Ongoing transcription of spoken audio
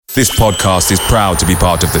This podcast is proud to be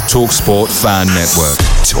part of the TalkSport Fan Network.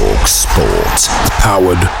 TalkSport.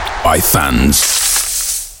 Powered by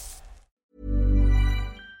fans.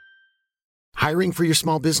 Hiring for your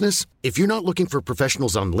small business? If you're not looking for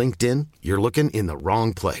professionals on LinkedIn, you're looking in the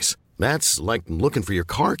wrong place. That's like looking for your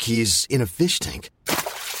car keys in a fish tank.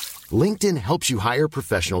 LinkedIn helps you hire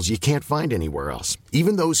professionals you can't find anywhere else,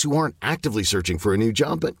 even those who aren't actively searching for a new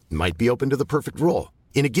job but might be open to the perfect role.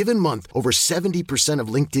 In a given month, over 70% of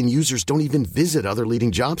LinkedIn users don't even visit other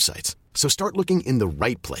leading job sites. So start looking in the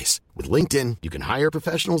right place. With LinkedIn, you can hire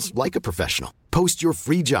professionals like a professional. Post your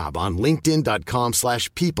free job on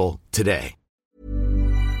linkedin.com/people today.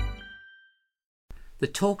 The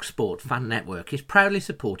TalkSport Fan Network is proudly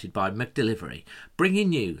supported by McDelivery,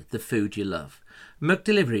 bringing you the food you love.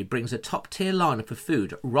 McDelivery brings a top-tier lineup of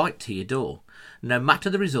food right to your door. No matter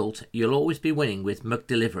the result, you'll always be winning with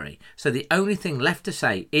McDelivery. So the only thing left to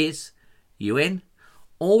say is, you in?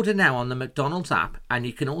 Order now on the McDonald's app, and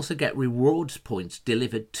you can also get rewards points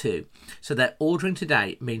delivered too. So that ordering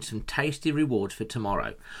today means some tasty rewards for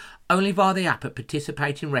tomorrow. Only via the app at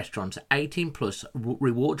participating restaurants. 18 plus,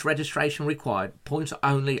 rewards registration required, points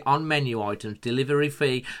only on menu items, delivery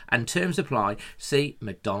fee and terms apply. See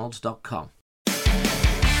mcdonalds.com.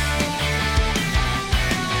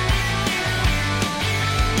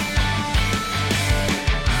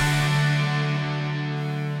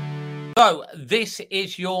 So, this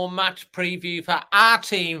is your match preview for our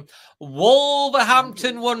team,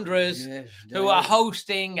 Wolverhampton Wanderers, who are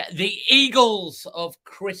hosting the Eagles of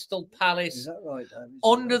Crystal Palace. Is that right, Dan?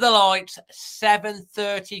 Under the lights,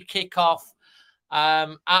 7:30 kickoff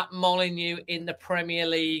at Molineux in the Premier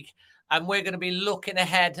League. And we're going to be looking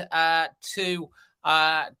ahead to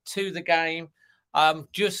the game.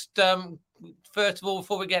 First of all,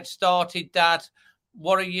 before we get started, Dad,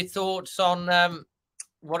 what are your thoughts on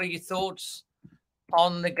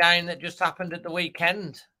the game that just happened at the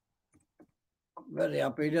weekend? Very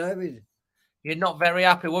happy, David. You're not very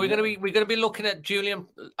happy. Well, we're going to be looking at Julian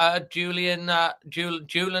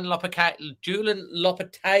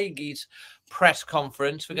Lopetegui's press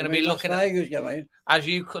conference. We're going to be looking at, as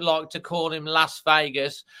you could like to call him, Las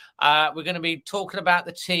Vegas. We're going to be talking about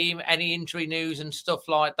the team, any injury news and stuff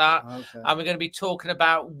like that. Okay. And we're going to be talking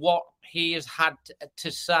about what he has had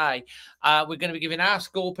to say. We're going to be giving our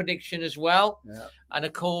score prediction as well. Yeah. And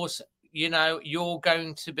of course, you know, you're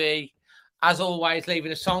going to be, as always,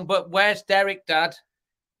 leaving a song. But where's Derek, Dad?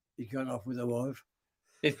 He got off with a wife.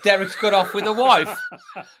 If Derek's got off with a wife.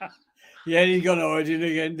 Yeah, he got hiding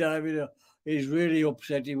again, David. He's really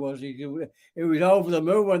upset. He was. He was over the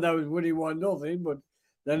moon when they was winning 1-0, but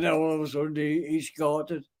then all of a sudden he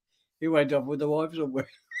scored. He went off with the wife somewhere.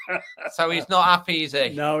 So he's not happy, is he?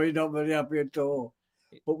 No, he's not very happy at all.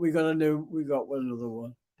 But we got another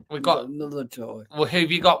one. We got another toy. Well, who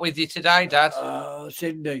have you got with you today, Dad?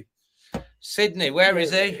 Sydney. Sydney, where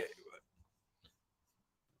is he?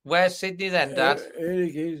 Where's Sydney then, Dad? Here he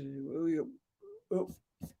is.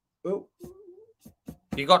 Oh.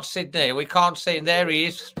 You got Sydney. We can't see him. There he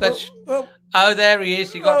is. Oh. Oh, there he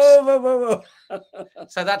is. You got. Oh.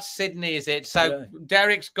 So that's Sydney, is it? So Yeah.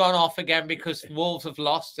 Derek's gone off again because Wolves have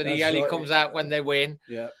lost, and he That's only right. comes out when they win.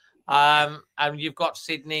 Yeah. And you've got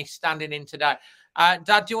Sydney standing in today.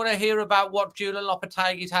 Dad, do you want to hear about what Julian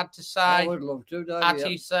Lopetegui's had to say I would love to, Dave,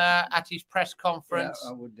 at his press conference? Yeah,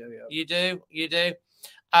 I would do. Yeah. You do.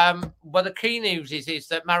 Well, the key news is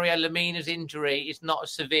that Mario Lemina's injury is not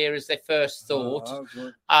as severe as they first thought.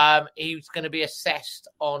 Oh, He's going to be assessed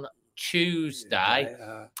on Tuesday.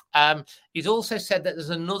 Yeah. He's also said that there's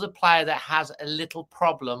another player that has a little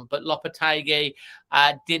problem, but Lopetegui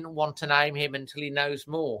didn't want to name him until he knows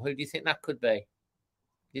more. Who do you think that could be?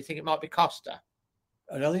 Do you think it might be Costa?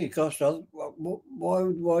 I don't think it cost us.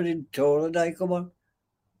 Why didn't Torre come on?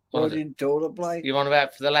 Why didn't Torre play? You want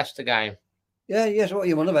about for the Leicester game? Yeah, yes, what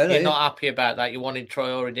you want about it? You're not happy about that. You wanted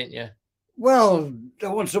Traore, didn't you? Well, I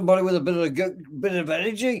want somebody with a bit of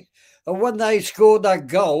energy. And when they scored that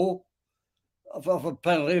goal off a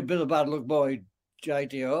penalty, a bit of bad luck by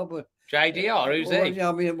JDR, but JDR, who's he?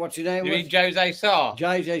 I mean, what's his name? You mean Jose Sarr?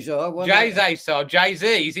 Jose Sarr. Jose Sarr.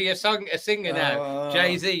 Jay-Z. Is he a singer now?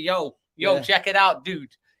 Jay-Z, yo, yeah. Check it out,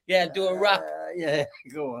 dude. Yeah, do a rap. Yeah,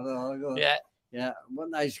 go on. Yeah.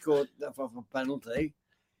 When they scored that off a penalty,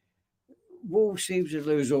 Wolves seems to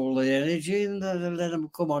lose all the energy and they let them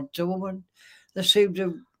come on to them, and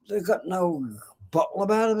they've got no bottle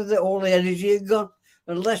about it. All the energy had gone.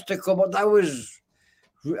 And Leicester come on.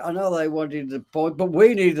 I know they wanted the point, but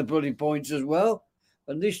we need the bloody points as well.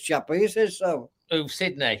 And this chap here says so. Oh,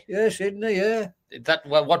 Sydney. Yeah, Sydney, yeah.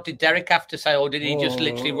 What did Derek have to say, or did he just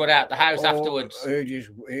literally run out the house afterwards?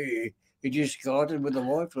 He He just started with the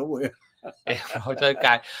wife, somewhere. Yeah, right,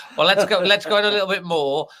 okay. Well, let's go on a little bit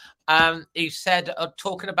more. He said,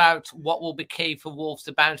 talking about what will be key for Wolves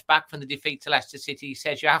to bounce back from the defeat to Leicester City, he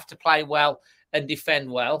says you have to play well and defend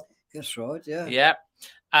well. That's right, yeah. Yeah.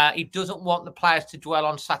 He doesn't want the players to dwell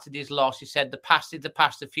on Saturday's loss. He said the past is the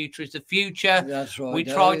past, the future is the future. That's right. We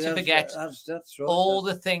try to forget that's right. all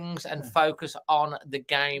the things and focus on the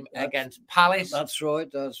game against Palace. That's right.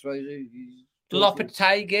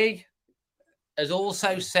 Lopetegui has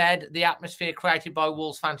also said the atmosphere created by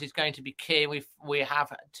Wolves fans is going to be key. We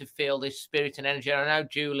have to feel this spirit and energy. I know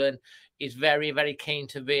Julian is very, very keen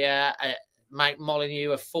to be make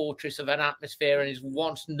Molineux a fortress of an atmosphere and he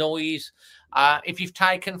wants noise. If you've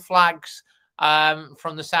taken flags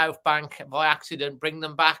from the South Bank by accident, bring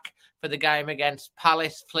them back for the game against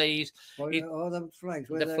Palace, please. The flags.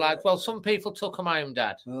 The flags. Well, some people took them home,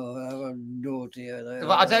 Dad. Oh, they were naughty. But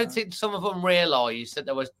I don't think some of them realised that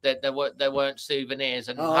there weren't souvenirs,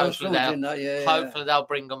 and hopefully they'll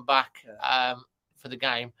bring them back for the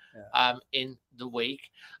game in the week.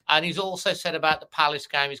 And he's also said about the Palace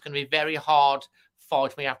game, it's going to be a very hard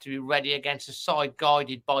fight. We have to be ready against a side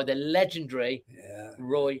guided by the legendary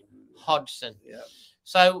Roy Hodgson. Yeah.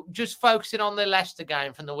 So just focusing on the Leicester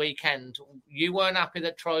game from the weekend, you weren't happy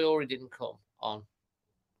that Traore didn't come on?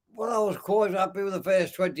 Well, I was quite happy with the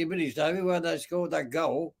first 20 minutes, David, when they scored that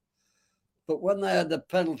goal. But when they had the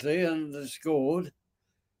penalty and they scored,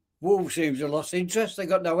 Wolves seems to have lost interest. They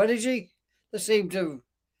got no energy. They seem to...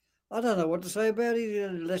 I don't know what to say about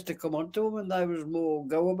it. Leicester come on to them and there was more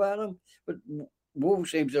go about them. But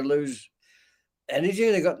Wolves seems to lose energy.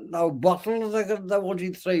 They got no bottle. They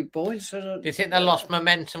wanted 3 points. Do you think they lost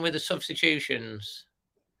momentum with the substitutions?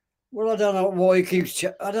 Well, I don't know why he keeps...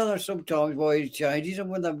 I don't know sometimes why he changes them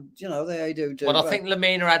when they do too. Well, I think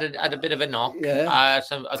Lemina had a bit of a knock. Yeah. I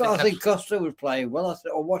think Costa was playing well. I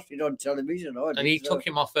watched it on television. He took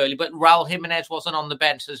him off early, but Raul Jimenez wasn't on the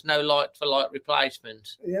bench. There's no light-for-light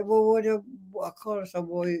replacement. Yeah, well, I can't understand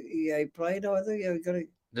why he ain't played either.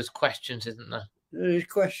 There's questions, isn't there? There's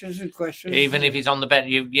questions and questions. Even if he's on the bench,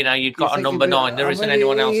 you've got a number 9. There isn't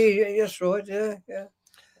anyone else. That's right, yeah.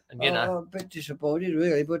 And, a bit disappointed,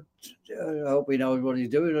 really, but I hope he knows what he's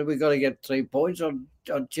doing. We've got to get 3 points on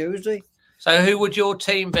Tuesday. So who would your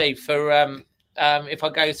team be for, if I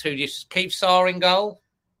go through, just keep Sarr in goal?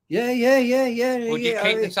 Yeah. Would you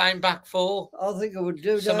keep the same back four? I think I would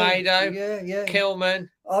do that. Semedo? Yeah. Kilman?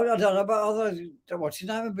 I don't know, but what's his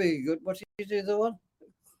name would be good. What's the other one?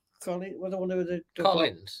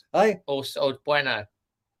 Collins? Hey? Or Bueno?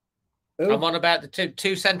 Who? I'm on about the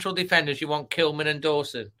two central defenders. You want Kilman and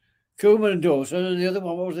Dawson? Kilman and Dawson, and the other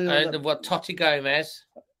one, what was the other? And what, Totti Gomez?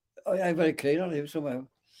 I'm very keen on him somehow.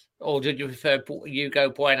 Or did you prefer Hugo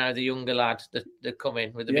Bueno, the younger lad that come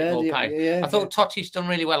in with a bit more pace? Yeah, I thought Totti's done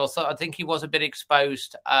really well. I think he was a bit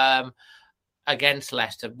exposed against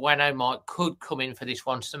Leicester. Bueno could come in for this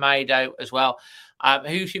one. Semedo as well.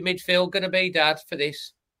 Who's your midfield going to be, Dad, for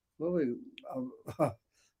this? Well,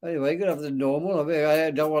 anyway, you're gonna have the normal. I mean,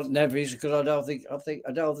 I don't want Neves because I don't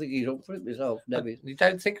think he's up for it myself. Neves. You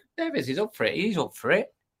don't think Neves is up for it? He's up for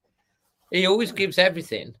it. He always gives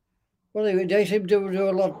everything. Well, they seem to do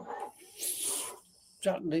a lot.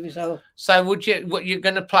 Himself. So, you're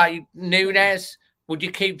going to play Nunes? Would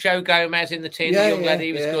you keep Joe Gomez in the team? The young lad,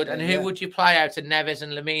 he was good. And who would you play out of Neves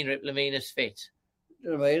and Lemina if Lemina's fit?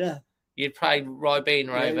 Lemina. You'd play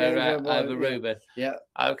Ribena over Ruben. Yeah.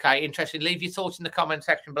 Okay, interesting. Leave your thoughts in the comment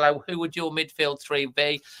section below. Who would your midfield 3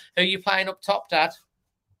 be? Who are you playing up top, Dad?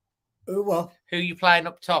 Who what? Who are you playing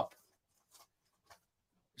up top?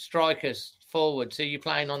 Strikers, forwards. Who are you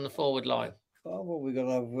playing on the forward line? Oh, well, we're going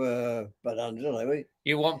to have Bonanza, are we?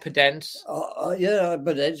 You want Podence? Yeah,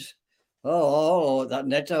 Podence. Oh, that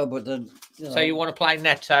Neto, but then... So you want to play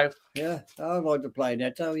Neto? Yeah, I'd like to play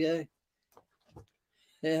Neto, yeah.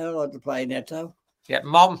 Yeah, I'd like to play Neto. Yeah,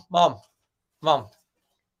 Mom.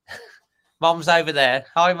 Mom's over there.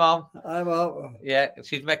 Hi, Mom. Hi, Mom. Yeah,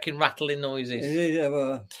 she's making rattling noises.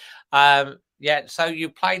 Yeah, so you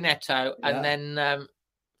play Neto, and then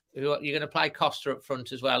you're going to play Costa up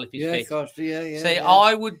front as well if he's fit. Costa, yeah. See,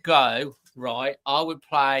 I would go, right, I would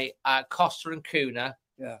play Costa and Kuna.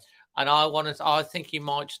 Yeah. And I think you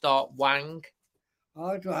might start Wang.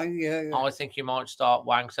 I think you might start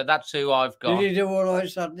Wang. So that's who I've got. Did he do all right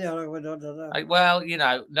Saturday? I don't know. Well,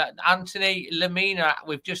 Anthony Lemina,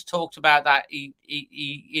 we've just talked about that. He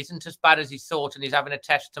isn't as bad as he thought, and he's having a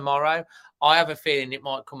test tomorrow. I have a feeling it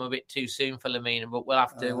might come a bit too soon for Lemina, but we'll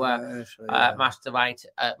have to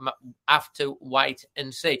wait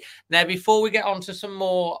and see. Now, before we get on to some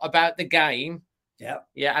more about the game,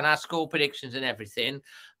 and our score predictions and everything,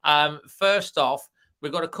 first off,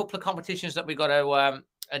 we've got a couple of competitions that we've got to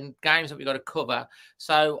and games that we've got to cover.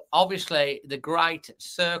 So obviously the great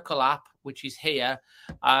Circle app, which is here,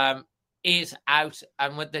 is out,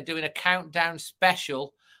 and they're doing a countdown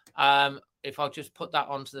special. If I'll just put that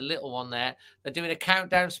onto the little one there, they're doing a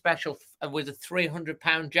countdown special with a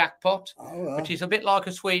 £300 jackpot, which is a bit like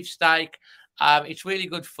a sweepstake. It's really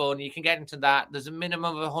good fun. You can get into that. There's a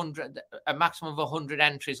minimum of 100, a maximum of 100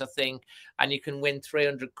 entries, I think, and you can win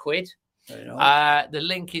 300 quid. The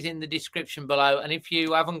link is in the description below. And if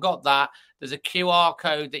you haven't got that, there's a QR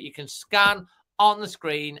code that you can scan on the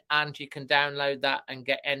screen and you can download that and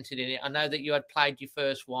get entered in it. I know that you had played your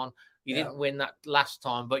first one. You didn't win that last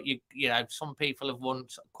time, but you know, some people have won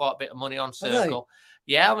quite a bit of money on Circle.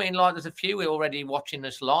 Yeah, I mean, like there's a few already watching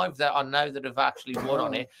us live that I know that have actually won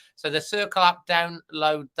on it. So the Circle app,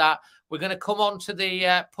 download that. We're going to come on to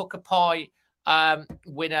the Pukka Pie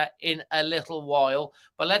winner in a little while,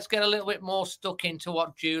 but let's get a little bit more stuck into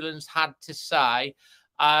what Julian's had to say.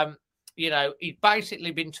 You know, he's basically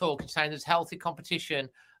been saying there's healthy competition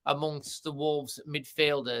amongst the Wolves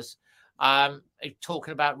midfielders.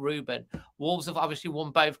 Talking about Ruben, Wolves have obviously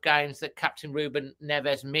won both games that Captain Ruben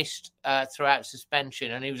Neves missed throughout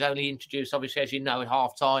suspension, and he was only introduced, obviously, as you know, at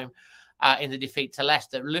half-time in the defeat to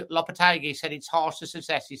Leicester. Lopetegui said it's hard to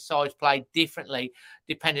assess his sides play differently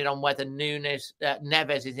depending on whether Neves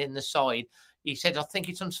is in the side. He said, I think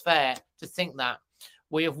it's unfair to think that.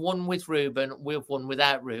 We have won with Ruben, we have won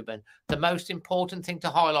without Ruben. The most important thing to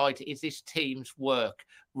highlight is this team's work.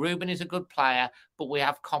 Ruben is a good player, but we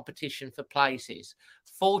have competition for places.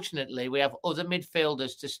 Fortunately, we have other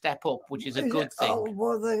midfielders to step up, which is a good thing. Oh,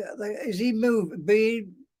 well, is he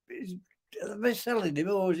moving? Are they selling him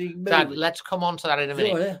or is he moving? Dad, let's come on to that in a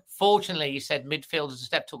minute. Sure, yeah. Fortunately, he said midfielders have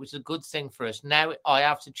stepped up, which is a good thing for us. Now I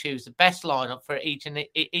have to choose the best lineup for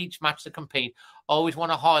each match to compete. I always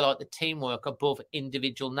want to highlight the teamwork above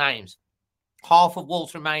individual names. Half of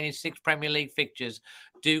Wolves' remaining 6 Premier League fixtures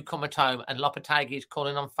do come at home, and Lopetegui is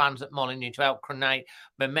calling on fans at Molineux to help create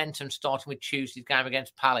momentum, starting with Tuesday's game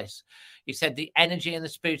against Palace. He said the energy and the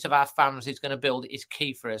spirit of our fans is going to build is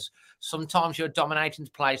key for us. Sometimes you're dominating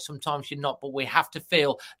the play, sometimes you're not, but we have to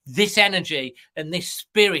feel this energy and this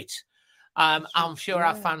spirit. I'm sure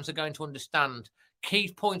our fans are going to understand.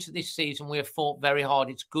 Key points of this season, we have fought very hard.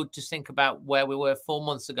 It's good to think about where we were 4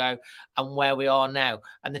 months ago and where we are now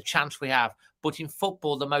and the chance we have. But in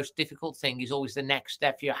football, the most difficult thing is always the next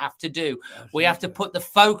step you have to do. Absolutely. We have to put the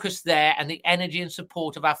focus there, and the energy and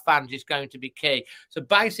support of our fans is going to be key. So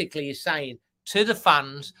basically, you're saying to the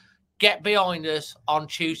fans, get behind us on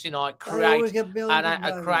Tuesday night, create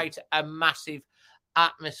a massive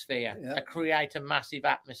atmosphere. Yeah. Create a massive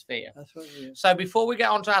atmosphere. That's what it is. So before we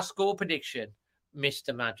get on to our score prediction,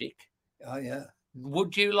 Mr. Magic. Oh, yeah.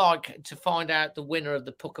 Would you like to find out the winner of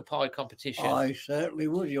the Pukka Pie competition? I certainly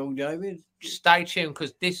would, young David. Stay tuned,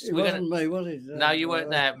 because this... It wasn't me, was it? No, you weren't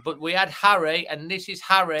there. But we had Harry, and this is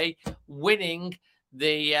Harry winning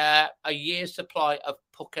the a year's supply of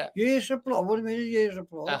Pukka. Year's supply? What do you mean a year's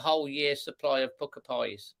supply? A whole year's supply of Pukka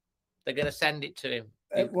Pies. They're going to send it to him.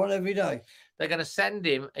 One every day? They're going to send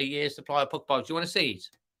him a year's supply of Pukka Pies. Do you want to see it?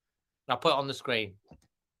 I'll put it on the screen.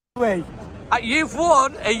 Wait. You've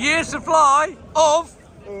won a year's supply of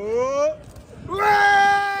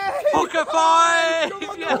Pukka Pies.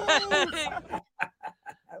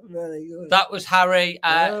 Very good. That was Harry.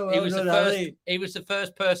 He was the first. Harry. He was the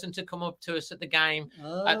first person to come up to us at the game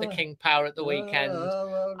at the King Power at the weekend.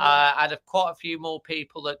 I had quite a few more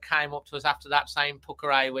people that came up to us after that saying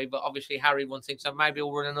Pukka Awe, but obviously Harry won things, so maybe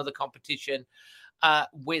we'll run another competition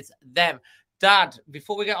with them. Dad,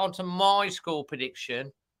 before we get on to my score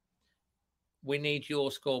prediction, we need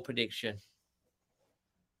your score prediction.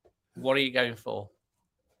 What are you going for?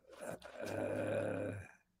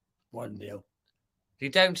 1-0. You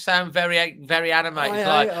don't sound very, very animated.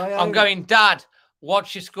 I'm going, Dad,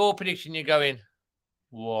 what's your score prediction? You're going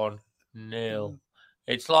 1-0.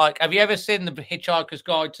 It's like, have you ever seen the Hitchhiker's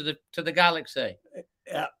Guide to the Galaxy?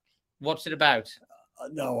 Yeah. What's it about?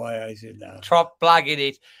 No, I said that. Trop blagging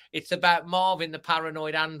it. It's about Marvin, the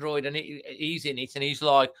paranoid android, and he's in it, and he's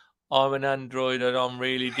like, I'm an android and I'm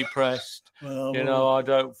really depressed. I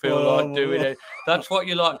don't feel like doing it. That's what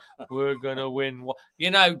you like. We're gonna win.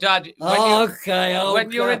 Dad. We're gonna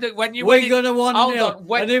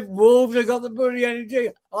 1-0. And if Wolves have got the bloody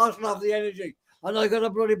energy, Arsenal have the energy, and I got to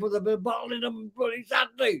bloody put the bottle in them bloody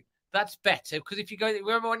Saturday. That's better, because if you go,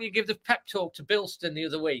 remember when you give the pep talk to Bilston the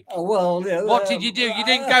other week? Oh well, yeah. What did you do? You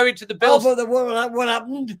didn't go into the Bilston. But what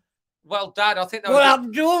happened? Well, Dad, I think what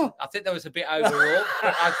happened to him? I think there was a bit overall.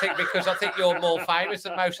 I think because I think you're more famous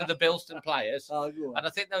than most of the Bilston players, and I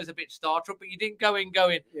think there was a bit starstruck. But you didn't go in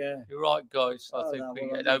going, yeah, you're right, guys. I think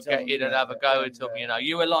we don't get in and have a go at them. You know,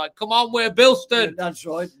 you were like, come on, we're Bilston. Yeah, that's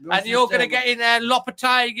right. And you're going to get in there,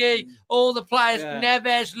 Lopetegui, all the players,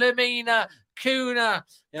 Neves, Lemina, Kuna,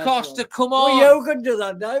 Costa, come on. Well, you can do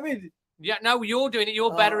that, David. Yeah, no, you're doing it.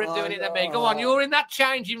 You're better at doing it than me. Go on, you're in that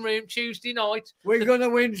changing room Tuesday night. We're going to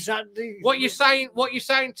win Saturday. What you saying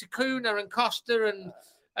to Kuna and Costa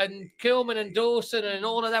and Kilman and Dawson and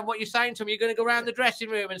all of them? What you saying to them? You're going to go around the dressing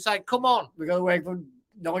room and say, "Come on." We're going to wait for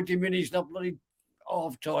 90 minutes, not bloody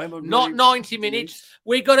half time. Not 90 minutes.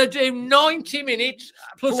 We're going to do 90 minutes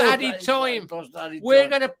plus added time. We're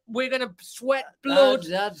going to sweat blood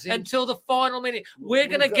until the final minute. We're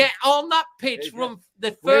going to get on that pitch from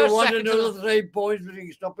the first second. We want another 3 points, but we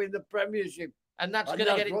can stop in the Premiership. And that's going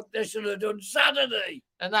to get it. What they should have done Saturday.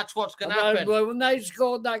 And that's what's going to happen. When they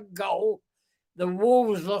scored that goal, the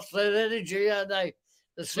Wolves lost their energy, and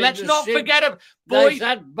let's not forget them. Boys, they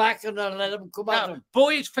sat back and then let them come at them.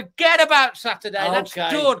 Boys, forget about Saturday. That's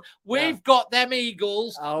done. We've got them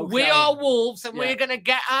Eagles. We are Wolves, and we're going to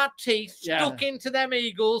get our teeth stuck into them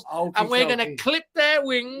Eagles, and we're going to clip their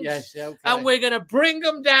wings, and we're going to bring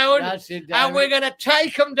them down, and we're going to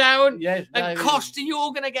take them down. Yes, and Costa,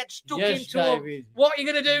 you're going to get stuck into them. What are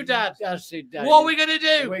you going to do, Dad? That's it, David. What are we going to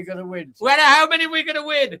do? We're going to win. How many are we going to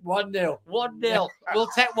win? 1-0. 1-0. We'll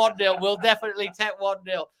take 1-0. We'll definitely take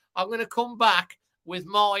 1-0. I'm going to come back with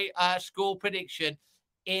my score prediction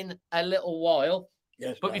in a little while.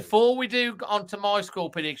 Yes, but before we do on to my score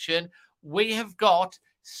prediction, we have got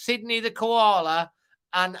Sydney the Koala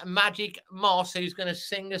and Magic Moss, who's going to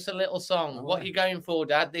sing us a little song. What are you going for,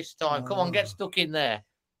 Dad, this time? Come on, get stuck in there.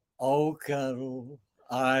 Oh, Carol,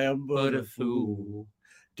 I am but a fool.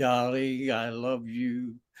 Darling, I love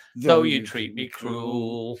you. Though you treat me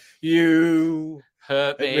cruel. You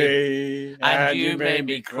hurt me and you made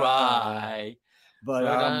me cry. But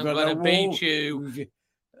I'm going to beat you.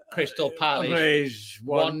 Crystal Palace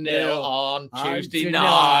 1-0 on Tuesday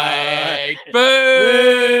night.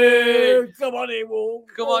 Boo! Come on,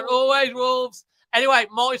 Wolves. Come on, always Wolves. Anyway,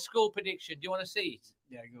 my score prediction. Do you want to see it?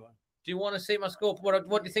 Yeah, go on. Do you want to see my score?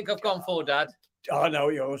 What do you think I've gone for, Dad? I know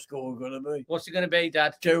what your score is going to be. What's it going to be,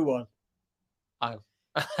 Dad? 2-1. Oh.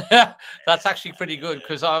 That's actually pretty good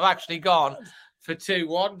because I've actually gone for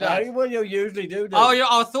 2-1, Dad. Well, you usually do. Oh, yeah.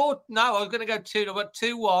 I thought, no, I was going to go 2-1, but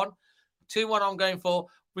 2-1. 2-1 I'm going for.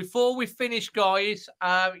 Before we finish, guys,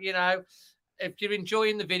 if you're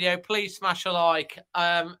enjoying the video, please smash a like,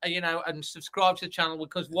 and subscribe to the channel,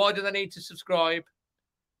 because why do they need to subscribe?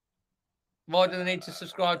 Why do they need to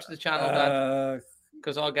subscribe to the channel, Dad?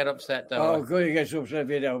 Because I get upset, don't I? Good, you get upset if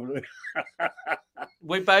you don't.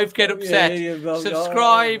 We both get upset.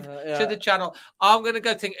 Subscribe to the channel. I'm going to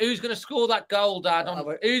go think, who's going to score that goal, Dad?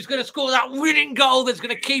 Who's going to score that winning goal that's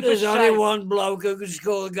going to keep us safe? There's only one bloke who can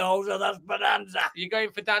score the goals, and that's Bonanza. You're going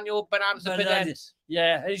for Daniel Bonanza Pedence?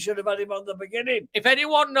 Yeah, he should have had him on the beginning. If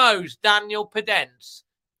anyone knows Daniel Pedence,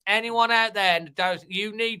 anyone out there knows,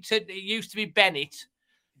 it used to be Bennett.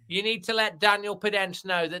 You need to let Daniel Pedence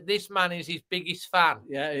know that this man is his biggest fan.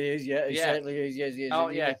 Yeah, he is. Yeah, he certainly is. Yes, yes. Oh,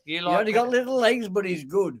 yeah. He only got little legs, but he's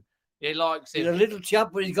good. He likes him. He's a little chap,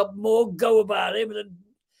 but he's got more go about him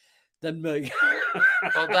than me.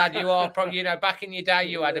 Well, Dad, you are probably, back in your day,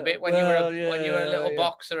 you had a bit when you were a little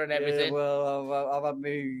boxer and everything. Yeah, well, I've had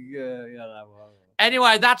me,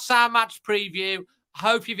 Anyway, that's our match preview.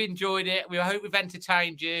 Hope you've enjoyed it. We hope we've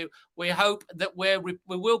entertained you. We hope that we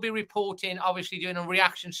will be reporting, obviously doing a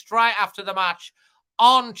reaction straight after the match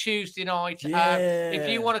on Tuesday night. Yeah. If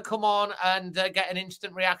you want to come on and get an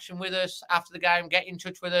instant reaction with us after the game, get in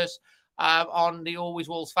touch with us on the Always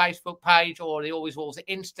Wolves Facebook page or the Always Wolves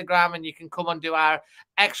Instagram, and you can come and do our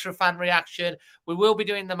extra fan reaction. We will be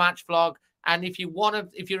doing the match vlog. And if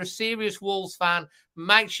you're a serious Wolves fan,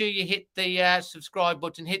 make sure you hit the subscribe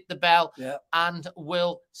button, hit the bell, and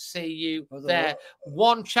we'll see you there.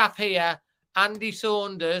 One chap here, Andy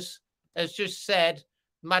Saunders, has just said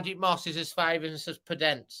Magic Moss is as famous as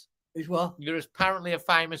Pedence. Is what? You're apparently as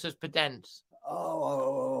famous as Pedence.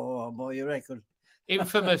 Oh, boy, you reckon?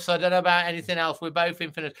 Infamous. I don't know about anything else. We're both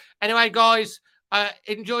infamous. Anyway, guys,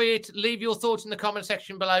 enjoy it. Leave your thoughts in the comment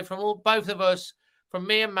section below from both of us, from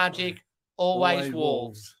me and Magic. Always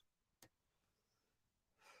Wolves.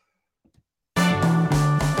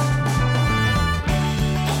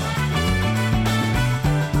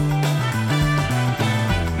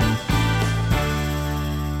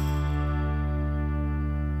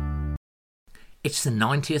 It's the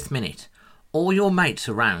 90th minute. all your mates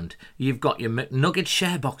around, you've got your McNugget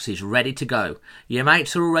share boxes ready to go. Your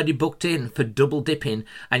mates are already booked in for double dipping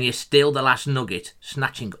and you steal the last nugget,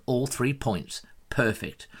 snatching all 3 points.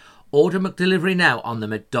 Perfect. Order McDelivery now on the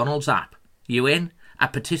McDonald's app. You in?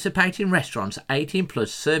 At participating restaurants, 18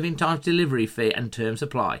 plus serving times, delivery fee and terms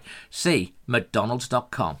apply. See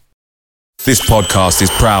mcdonalds.com. This podcast is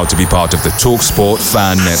proud to be part of the TalkSport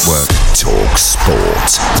Fan Network.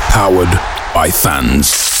 TalkSport. Powered by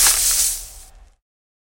fans.